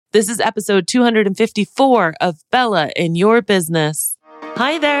This is episode 254 of Bella in Your Business.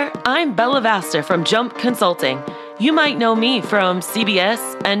 Hi there, I'm Bella Vasta from Jump Consulting. You might know me from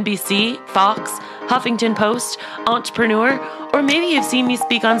CBS, NBC, Fox, Huffington Post, Entrepreneur, or maybe you've seen me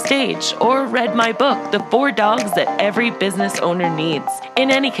speak on stage or read my book, The 4 Dogs That Every Business Owner Needs.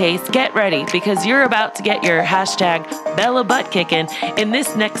 In any case, get ready because you're about to get your hashtag Bella butt kicking in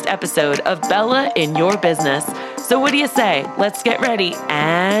this next episode of Bella in Your Business. So what do you say? Let's get ready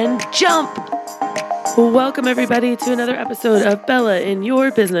and jump! Welcome everybody to another episode of Bella in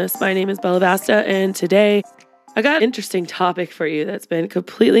Your Business. My name is Bella Vasta, and today I got an interesting topic for you that's been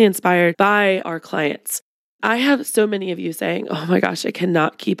completely inspired by our clients. I have so many of you saying, oh my gosh, I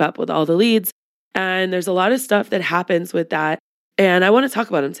cannot keep up with all the leads. And there's a lot of stuff that happens with that. And I want to talk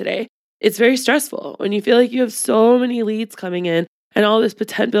about them today. It's very stressful when you feel like you have so many leads coming in and all this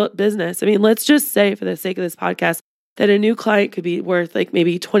potential business. I mean, let's just say for the sake of this podcast that a new client could be worth like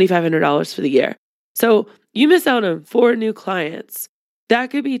maybe $2,500 for the year. So you miss out on 4 new clients. That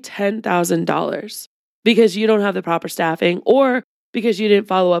could be $10,000 because you don't have the proper staffing or because you didn't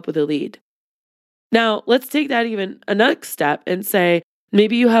follow up with a lead. Now, let's take that even a next step and say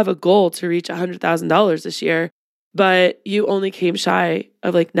maybe you have a goal to reach $100,000 this year, but you only came shy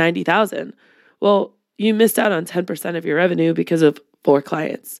of like $90,000. Well, you missed out on 10% of your revenue because of 4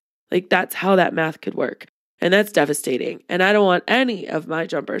 clients. Like that's how that math could work. And that's devastating. And I don't want any of my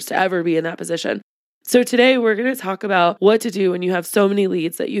jumpers to ever be in that position. So today we're going to talk about what to do when you have so many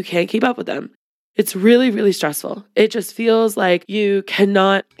leads that you can't keep up with them. It's really, really stressful. It just feels like you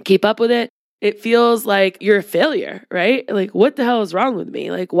cannot keep up with it. It feels like you're a failure, right? Like, what the hell is wrong with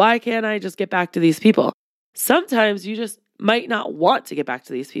me? Like, why can't I just get back to these people? Sometimes you just might not want to get back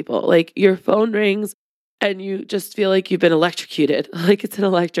to these people. Like your phone rings and you just feel like you've been electrocuted, like it's an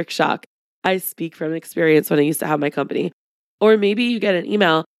electric shock. I speak from experience when I used to have my company. Or maybe you get an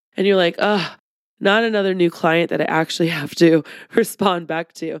email and you're like, oh, not another new client that I actually have to respond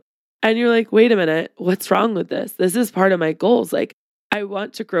back to. And you're like, wait a minute, what's wrong with this? This is part of my goals. Like, I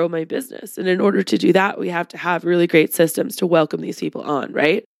want to grow my business. And in order to do that, we have to have really great systems to welcome these people on,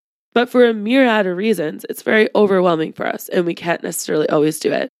 right? But for a myriad of reasons, it's very overwhelming for us and we can't necessarily always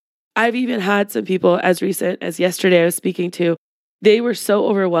do it. I've even had some people as recent as yesterday I was speaking to, they were so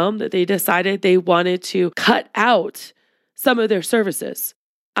overwhelmed that they decided they wanted to cut out some of their services,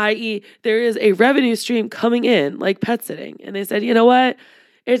 i.e. there is a revenue stream coming in like pet sitting. And they said, you know what?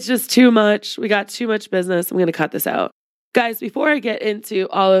 It's just too much. We got too much business. I'm going to cut this out. Guys, before I get into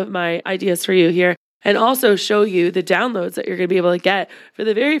all of my ideas for you here and also show you the downloads that you're going to be able to get for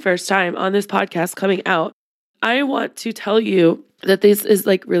the very first time on this podcast coming out, I want to tell you that this is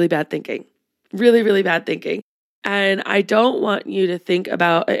like really bad thinking, really, really bad thinking. And I don't want you to think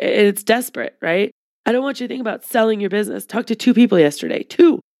about, it's desperate, right? I don't want you to think about selling your business. Talked to 2 people yesterday,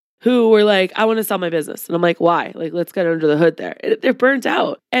 2 who were like, I want to sell my business. And I'm like, why? Like, let's get under the hood there. They're burnt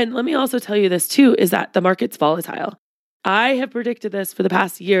out. And let me also tell you this too, is that the market's volatile. I have predicted this for the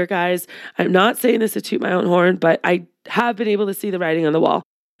past year, guys. I'm not saying this to toot my own horn, but I have been able to see the writing on the wall.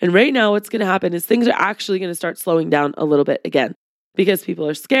 And right now what's going to happen is things are actually going to start slowing down a little bit again because people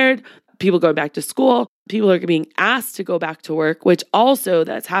are scared, people going back to school, people are being asked to go back to work, which also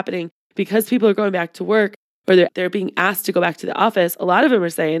that's happening because people are going back to work or they're being asked to go back to the office. A lot of them are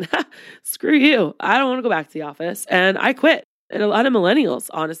saying, screw you. I don't want to go back to the office and I quit. And a lot of millennials,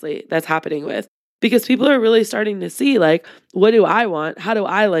 honestly, that's happening with. Because people are really starting to see like, what do I want? How do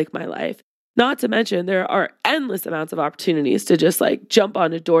I like my life? Not to mention there are endless amounts of opportunities to just like jump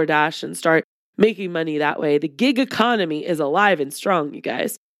on a DoorDash and start making money that way. The gig economy is alive and strong, you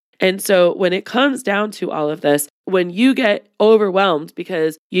guys. And so when it comes down to all of this, when you get overwhelmed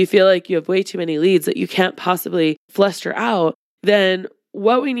because you feel like you have way too many leads that you can't possibly fluster out, then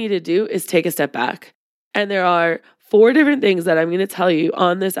what we need to do is take a step back. And there are 4 different things that I'm going to tell you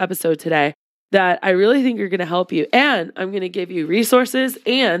on this episode today that I really think are going to help you. And I'm going to give you resources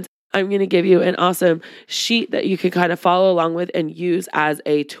and I'm going to give you an awesome sheet that you can kind of follow along with and use as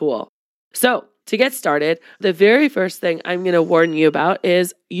a tool. So to get started, the very first thing I'm going to warn you about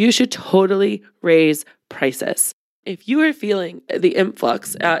is you should totally raise prices. If you are feeling the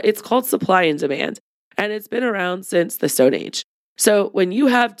influx, it's called supply and demand, and it's been around since the Stone Age. So when you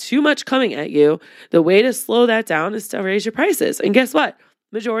have too much coming at you, the way to slow that down is to raise your prices. And guess what?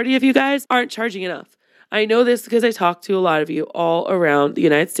 Majority of you guys aren't charging enough. I know this because I talk to a lot of you all around the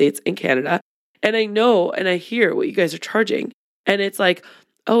United States and Canada, and I know and I hear what you guys are charging. And it's like,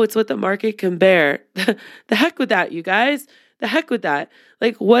 oh, it's what the market can bear. The heck with that, you guys. The heck with that.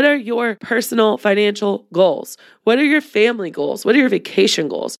 Like, what are your personal financial goals? What are your family goals? What are your vacation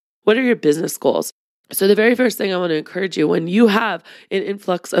goals? What are your business goals? So the very first thing I want to encourage you when you have an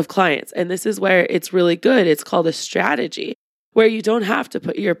influx of clients, and this is where it's really good, it's called a strategy, where you don't have to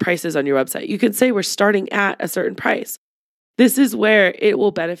put your prices on your website. You can say we're starting at a certain price. This is where it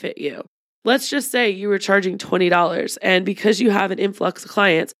will benefit you. Let's just say you were charging $20, and because you have an influx of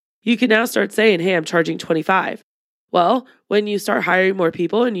clients, you can now start saying, hey, I'm charging $25. Well, when you start hiring more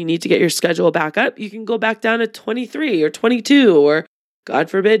people and you need to get your schedule back up, you can go back down to 23 or 22, or God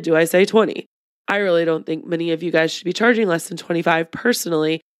forbid, do I say 20? I really don't think many of you guys should be charging less than 25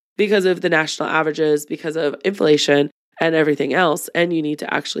 personally because of the national averages, because of inflation and everything else. And you need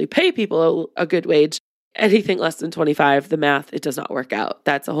to actually pay people a good wage. Anything less than 25, the math, it does not work out.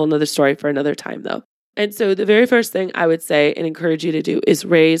 That's a whole nother story for another time though. And so the very first thing I would say and encourage you to do is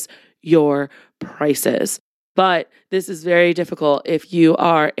raise your prices. But this is very difficult if you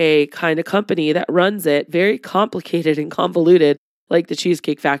are a kind of company that runs it very complicated and convoluted, like the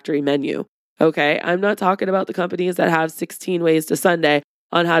Cheesecake Factory menu. Okay, I'm not talking about the companies that have 16 ways to Sunday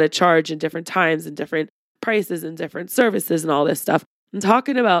on how to charge in different times and different prices and different services and all this stuff. I'm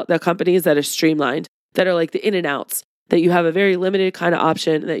talking about the companies that are streamlined, that are like the In-N-Outs, that you have a very limited kind of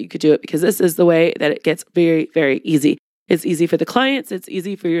option that you could do it, because this is the way that it gets very, very easy. It's easy for the clients. It's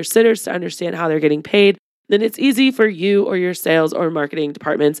easy for your sitters to understand how they're getting paid. Then it's easy for you or your sales or marketing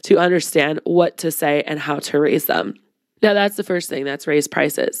departments to understand what to say and how to raise them. Now, that's the first thing, that's raise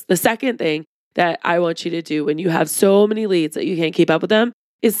prices. The second thing that I want you to do when you have so many leads that you can't keep up with them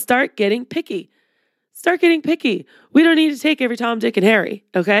is start getting picky. Start getting picky. We don't need to take every Tom, Dick, and Harry,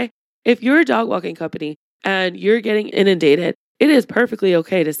 okay? If you're a dog walking company and you're getting inundated, it is perfectly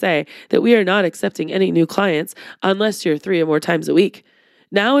okay to say that we are not accepting any new clients unless you're 3 or more times a week.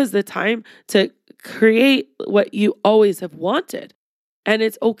 Now is the time to create what you always have wanted. And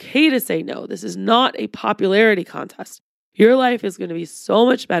it's okay to say no. This is not a popularity contest. Your life is going to be so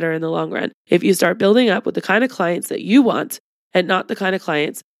much better in the long run if you start building up with the kind of clients that you want and not the kind of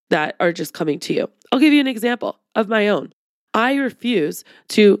clients that are just coming to you. I'll give you an example of my own. I refuse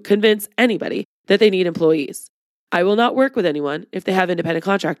to convince anybody that they need employees. I will not work with anyone if they have independent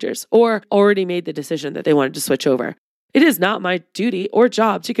contractors or already made the decision that they wanted to switch over. It is not my duty or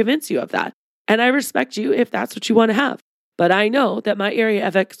job to convince you of that. And I respect you if that's what you want to have. But I know that my area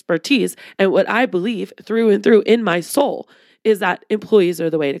of expertise and what I believe through and through in my soul is that employees are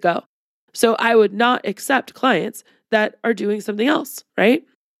the way to go. So I would not accept clients that are doing something else, right?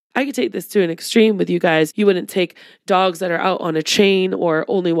 I could take this to an extreme with you guys. You wouldn't take dogs that are out on a chain or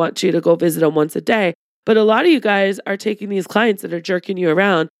only want you to go visit them once a day. But a lot of you guys are taking these clients that are jerking you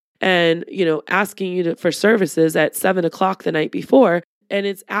around and, asking you for services at 7:00 the night before. And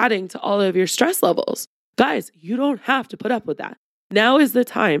it's adding to all of your stress levels. Guys, you don't have to put up with that. Now is the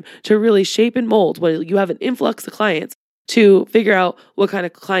time to really shape and mold when you have an influx of clients to figure out what kind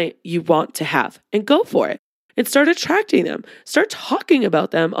of client you want to have and go for it and start attracting them. Start talking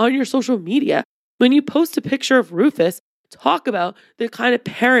about them on your social media. When you post a picture of Rufus, talk about the kind of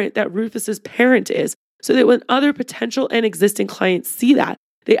parent that Rufus's parent is so that when other potential and existing clients see that,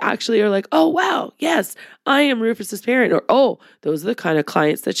 they actually are like, oh, wow, yes, I am Rufus's parent. Or, oh, those are the kind of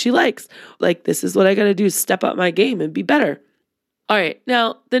clients that she likes. Like, this is what I got to do, step up my game and be better. All right.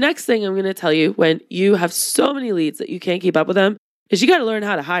 Now, the next thing I'm going to tell you when you have so many leads that you can't keep up with them is you got to learn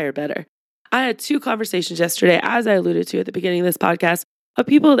how to hire better. I had 2 conversations yesterday, as I alluded to at the beginning of this podcast, of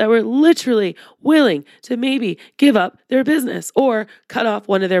people that were literally willing to maybe give up their business or cut off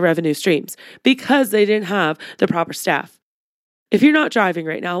one of their revenue streams because they didn't have the proper staff. If you're not driving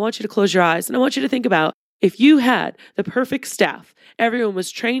right now, I want you to close your eyes and I want you to think about if you had the perfect staff, everyone was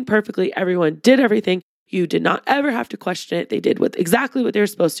trained perfectly, everyone did everything, you did not ever have to question it, they did exactly what they were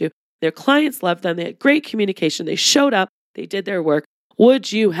supposed to, their clients loved them, they had great communication, they showed up, they did their work,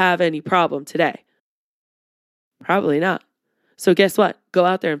 would you have any problem today? Probably not. So guess what? Go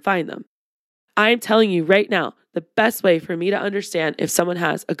out there and find them. I'm telling you right now, the best way for me to understand if someone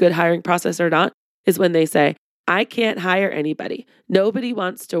has a good hiring process or not is when they say, I can't hire anybody. Nobody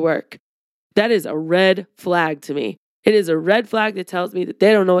wants to work. That is a red flag to me. It is a red flag that tells me that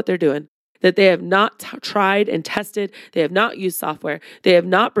they don't know what they're doing, that they have not tried and tested. They have not used software. They have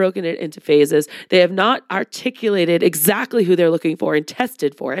not broken it into phases. They have not articulated exactly who they're looking for and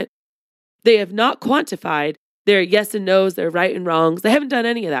tested for it. They have not quantified their yes and no's, their right and wrongs. They haven't done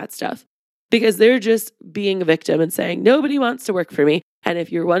any of that stuff because they're just being a victim and saying, nobody wants to work for me. And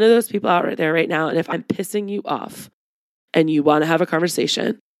if you're one of those people out there right now, and if I'm pissing you off and you want to have a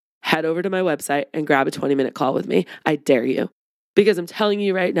conversation, head over to my website and grab a 20-minute call with me. I dare you, because I'm telling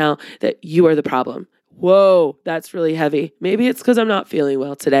you right now that you are the problem. Whoa, that's really heavy. Maybe it's because I'm not feeling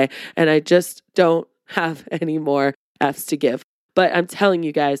well today and I just don't have any more F's to give. But I'm telling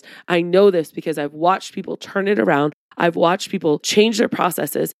you guys, I know this because I've watched people turn it around. I've watched people change their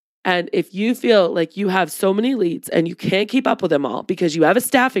processes. And if you feel like you have so many leads and you can't keep up with them all because you have a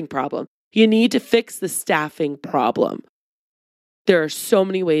staffing problem, you need to fix the staffing problem. There are so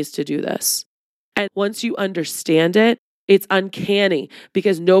many ways to do this. And once you understand it, it's uncanny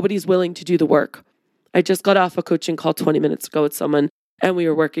because nobody's willing to do the work. I just got off a coaching call 20 minutes ago with someone and we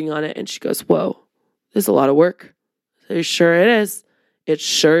were working on it and she goes, whoa, there's a lot of work. I said, sure it is. It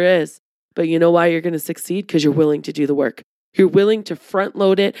sure is. But you know why you're going to succeed? Because you're willing to do the work. You're willing to front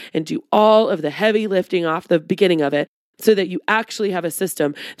load it and do all of the heavy lifting off the beginning of it so that you actually have a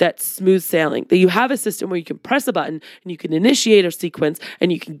system that's smooth sailing, that you have a system where you can press a button and you can initiate a sequence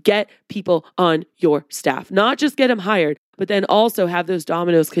and you can get people on your staff, not just get them hired, but then also have those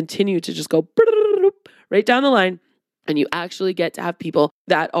dominoes continue to just go right down the line. And you actually get to have people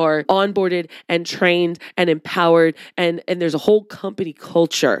that are onboarded and trained and empowered. And there's a whole company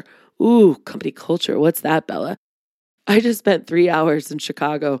culture. Ooh, company culture. What's that, Bella? I just spent 3 hours in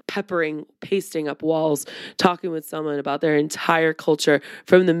Chicago pasting up walls, talking with someone about their entire culture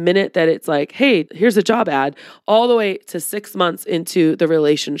from the minute that it's like, hey, here's a job ad, all the way to 6 months into the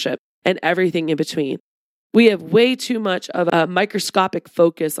relationship and everything in between. We have way too much of a microscopic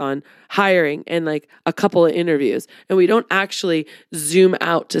focus on hiring and like a couple of interviews, and we don't actually zoom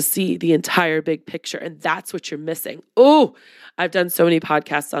out to see the entire big picture. And that's what you're missing. Oh, I've done so many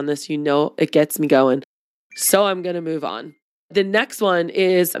podcasts on this. You know, it gets me going. So I'm going to move on. The next one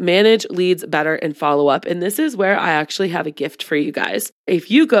is manage leads better and follow up. And this is where I actually have a gift for you guys. If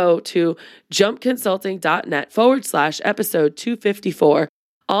you go to jumpconsulting.net/episode 254,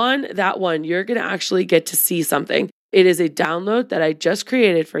 on that one, you're going to actually get to see something. It is a download that I just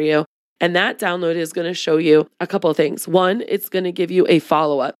created for you. And that download is going to show you a couple of things. One, it's going to give you a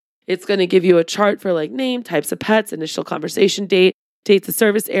follow-up. It's going to give you a chart for like name, types of pets, initial conversation date, dates of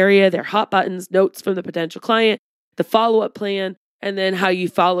service area, their hot buttons, notes from the potential client, the follow-up plan, and then how you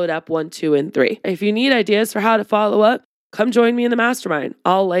followed up 1, 2, and 3. If you need ideas for how to follow up, come join me in the mastermind.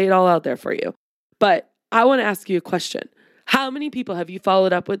 I'll lay it all out there for you. But I want to ask you a question. How many people have you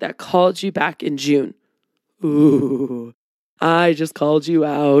followed up with that called you back in June? Ooh, I just called you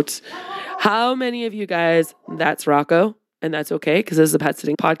out. How many of you guys, that's Rocco, and that's okay because this is a pet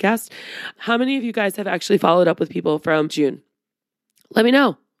sitting podcast. How many of you guys have actually followed up with people from June? Let me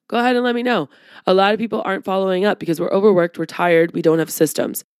know. Go ahead and let me know. A lot of people aren't following up because we're overworked, we're tired, we don't have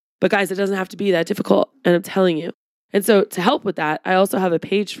systems. But guys, it doesn't have to be that difficult. And I'm telling you. And so to help with that, I also have a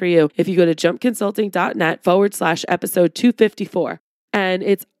page for you. If you go to jumpconsulting.net/episode 254, and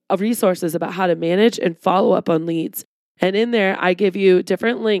it's resources about how to manage and follow up on leads. And in there, I give you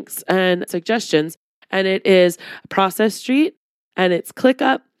different links and suggestions. And it is Process Street, and it's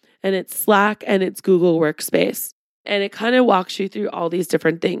ClickUp, and it's Slack, and it's Google Workspace. And it kind of walks you through all these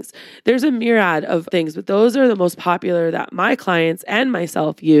different things. There's a myriad of things, but those are the most popular that my clients and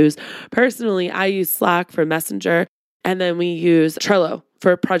myself use. Personally, I use Slack for Messenger, and then we use Trello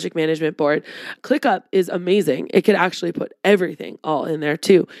for a project management board. ClickUp is amazing. It could actually put everything all in there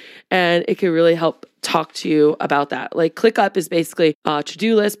too. And it could really help talk to you about that. Like ClickUp is basically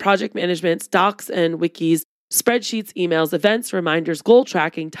to-do list, project management, docs and wikis, spreadsheets, emails, events, reminders, goal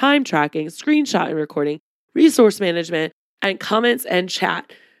tracking, time tracking, screenshot and recording, resource management, and comments and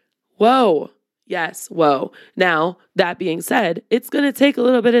chat. Whoa. Yes, whoa. Now, that being said, it's going to take a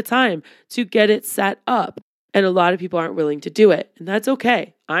little bit of time to get it set up. And a lot of people aren't willing to do it. And that's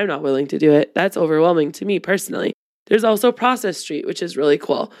okay. I'm not willing to do it. That's overwhelming to me personally. There's also Process Street, which is really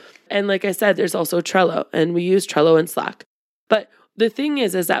cool. And like I said, there's also Trello, and we use Trello and Slack. But the thing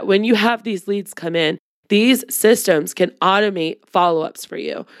is that when you have these leads come in, these systems can automate follow-ups for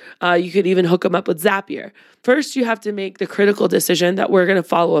you. You could even hook them up with Zapier. First, you have to make the critical decision that we're going to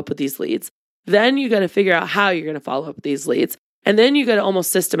follow up with these leads. Then you got to figure out how you're going to follow up with these leads. And then you got to almost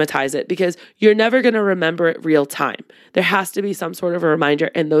systematize it because you're never going to remember it real time. There has to be some sort of a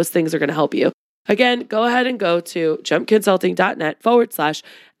reminder, and those things are going to help you. Again, go ahead and go to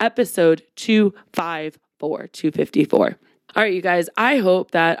jumpconsulting.net/episode 254. All right, you guys, I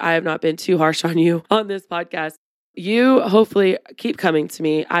hope that I have not been too harsh on you on this podcast. You hopefully keep coming to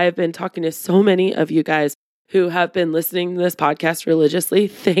me. I have been talking to so many of you guys who have been listening to this podcast religiously.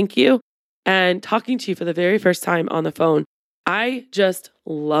 Thank you. And talking to you for the very first time on the phone. I just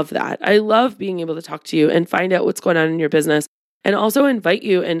love that. I love being able to talk to you and find out what's going on in your business and also invite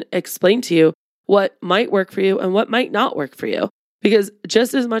you and explain to you what might work for you and what might not work for you. Because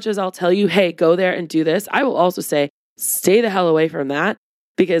just as much as I'll tell you, hey, go there and do this, I will also say, stay the hell away from that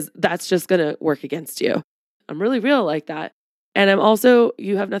because that's just going to work against you. I'm really real like that. And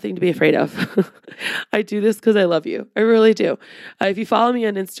you have nothing to be afraid of. I do this because I love you. I really do. If you follow me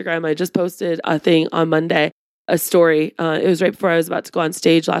on Instagram, I just posted a thing on Monday, a story. It was right before I was about to go on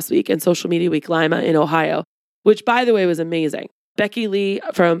stage last week in Social Media Week Lima in Ohio, which by the way was amazing. Becky Lee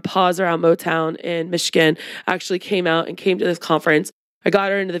from Paws Around Motown in Michigan actually came to this conference. I got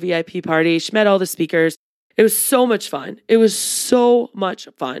her into the VIP party. She met all the speakers. It was so much fun. It was so much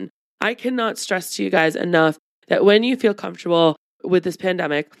fun. I cannot stress to you guys enough that when you feel comfortable with this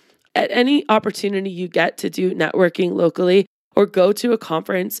pandemic, at any opportunity you get to do networking locally or go to a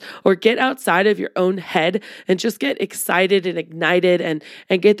conference or get outside of your own head and just get excited and ignited and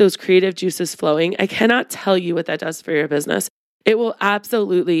get those creative juices flowing, I cannot tell you what that does for your business. It will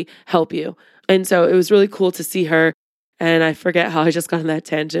absolutely help you. And so it was really cool to see her. And I forget how I just got on that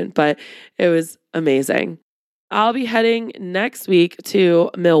tangent, but it was amazing. I'll be heading next week to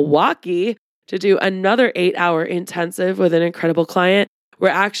Milwaukee to do another 8-hour intensive with an incredible client. We're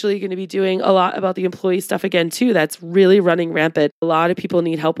actually going to be doing a lot about the employee stuff again too. That's really running rampant. A lot of people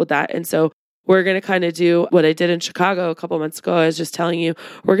need help with that. And so we're going to kind of do what I did in Chicago a couple months ago. I was just telling you,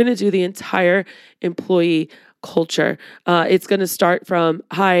 we're going to do the entire employee culture. It's going to start from,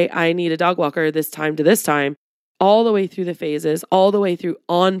 hi, I need a dog walker this time to this time, all the way through the phases, all the way through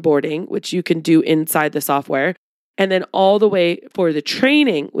onboarding, which you can do inside the software. And then all the way for the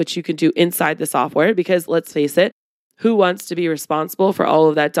training, which you can do inside the software, because let's face it, who wants to be responsible for all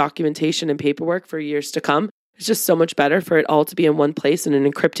of that documentation and paperwork for years to come? It's just so much better for it all to be in one place, in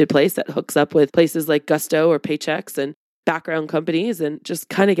an encrypted place that hooks up with places like Gusto or Paychex and background companies and just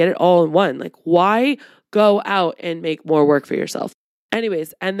kind of get it all in one. Like, why go out and make more work for yourself?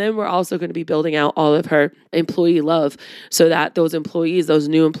 Anyways, and then we're also going to be building out all of her employee love so that those employees, those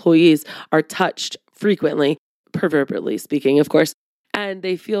new employees are touched frequently, proverbially speaking, of course, and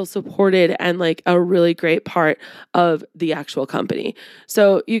they feel supported and like a really great part of the actual company.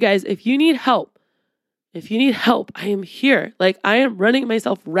 So you guys, if you need help, I am here. Like, I am running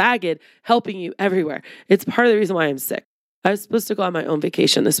myself ragged, helping you everywhere. It's part of the reason why I'm sick. I was supposed to go on my own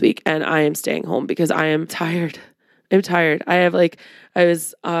vacation this week and I am staying home because I am tired. I'm tired.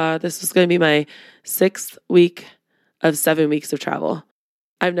 This was going to be my 6th week of 7 weeks of travel.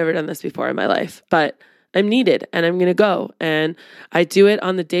 I've never done this before in my life, but I'm needed and I'm going to go. And I do it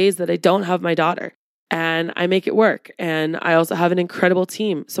on the days that I don't have my daughter and I make it work. And I also have an incredible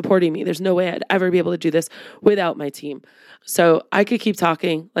team supporting me. There's no way I'd ever be able to do this without my team. So I could keep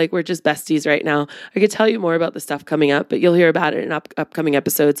talking like we're just besties right now. I could tell you more about the stuff coming up, but you'll hear about it in upcoming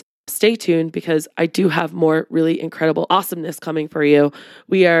episodes. Stay tuned because I do have more really incredible awesomeness coming for you.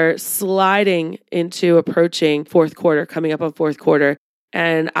 We are sliding into approaching fourth quarter, coming up on fourth quarter.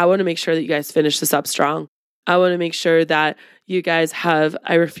 And I want to make sure that you guys finish this up strong. I want to make sure that you guys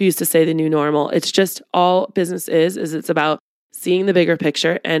I refuse to say the new normal. It's just all business is it's about seeing the bigger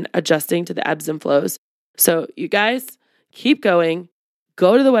picture and adjusting to the ebbs and flows. So you guys keep going.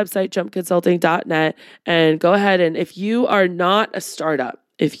 Go to the website, jumpconsulting.net, and go ahead. And if you are not a startup,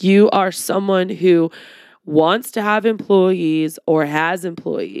 if you are someone who wants to have employees or has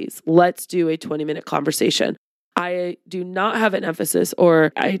employees, let's do a 20-minute conversation. I do not have an emphasis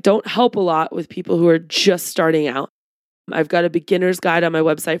or I don't help a lot with people who are just starting out. I've got a beginner's guide on my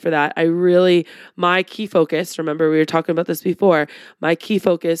website for that. My key focus, remember we were talking about this before, my key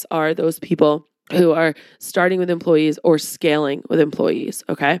focus are those people who are starting with employees or scaling with employees,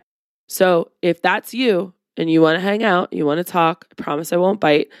 okay? So if that's you and you want to hang out, you want to talk, I promise I won't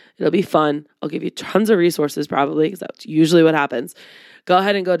bite. It'll be fun. I'll give you tons of resources probably because that's usually what happens. Go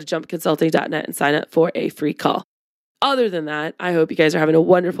ahead and go to jumpconsulting.net and sign up for a free call. Other than that, I hope you guys are having a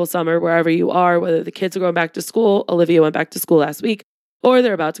wonderful summer wherever you are, whether the kids are going back to school. Olivia went back to school last week, or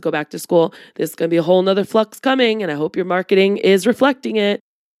they're about to go back to school. This is going to be a whole nother flux coming, and I hope your marketing is reflecting it.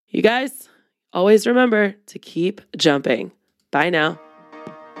 You guys, always remember to keep jumping. Bye now.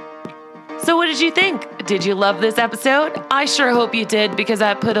 So what did you think? Did you love this episode? I sure hope you did because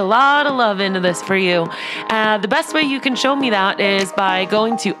I put a lot of love into this for you. The best way you can show me that is by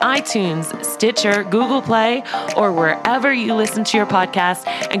going to iTunes, Stitcher, Google Play, or wherever you listen to your podcast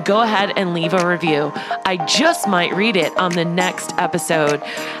and go ahead and leave a review. I just might read it on the next episode.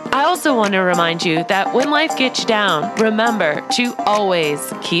 I also want to remind you that when life gets you down, remember to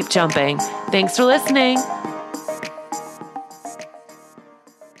always keep jumping. Thanks for listening.